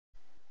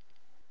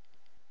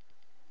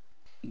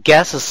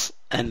gases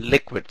and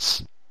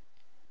liquids.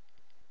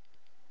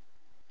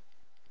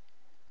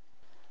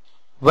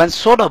 When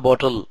soda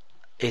bottle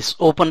is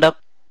opened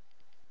up,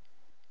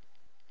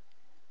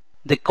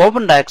 the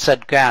carbon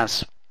dioxide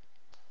gas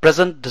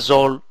present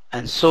dissolved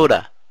in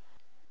soda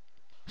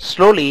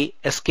slowly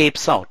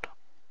escapes out.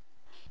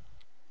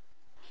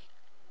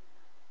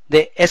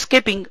 The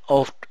escaping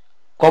of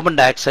carbon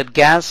dioxide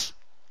gas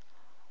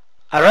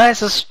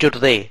arises due to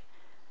the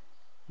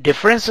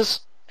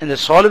differences in the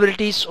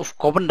solubilities of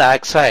carbon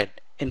dioxide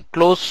in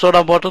closed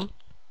soda bottle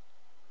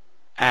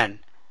and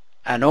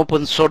an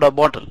open soda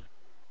bottle,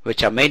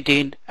 which are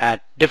maintained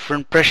at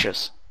different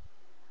pressures.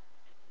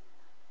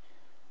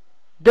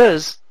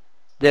 Thus,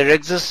 there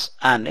exists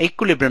an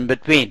equilibrium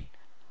between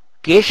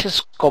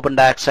gaseous carbon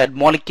dioxide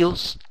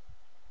molecules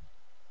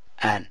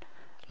and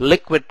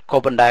liquid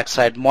carbon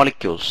dioxide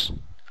molecules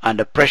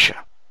under pressure,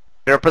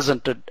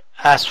 represented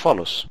as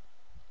follows.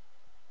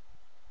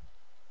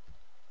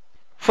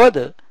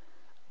 Further,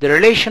 the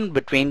relation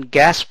between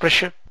gas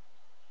pressure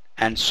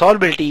and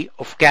solubility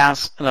of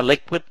gas in a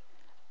liquid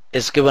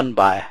is given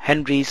by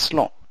Henry's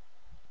law.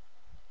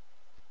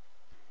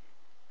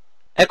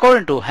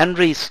 According to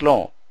Henry's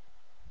law,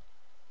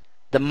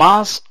 the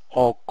mass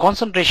or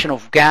concentration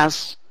of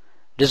gas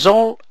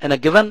dissolved in a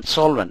given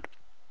solvent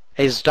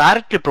is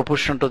directly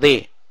proportional to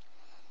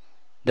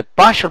the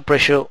partial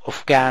pressure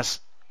of gas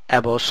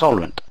above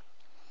solvent.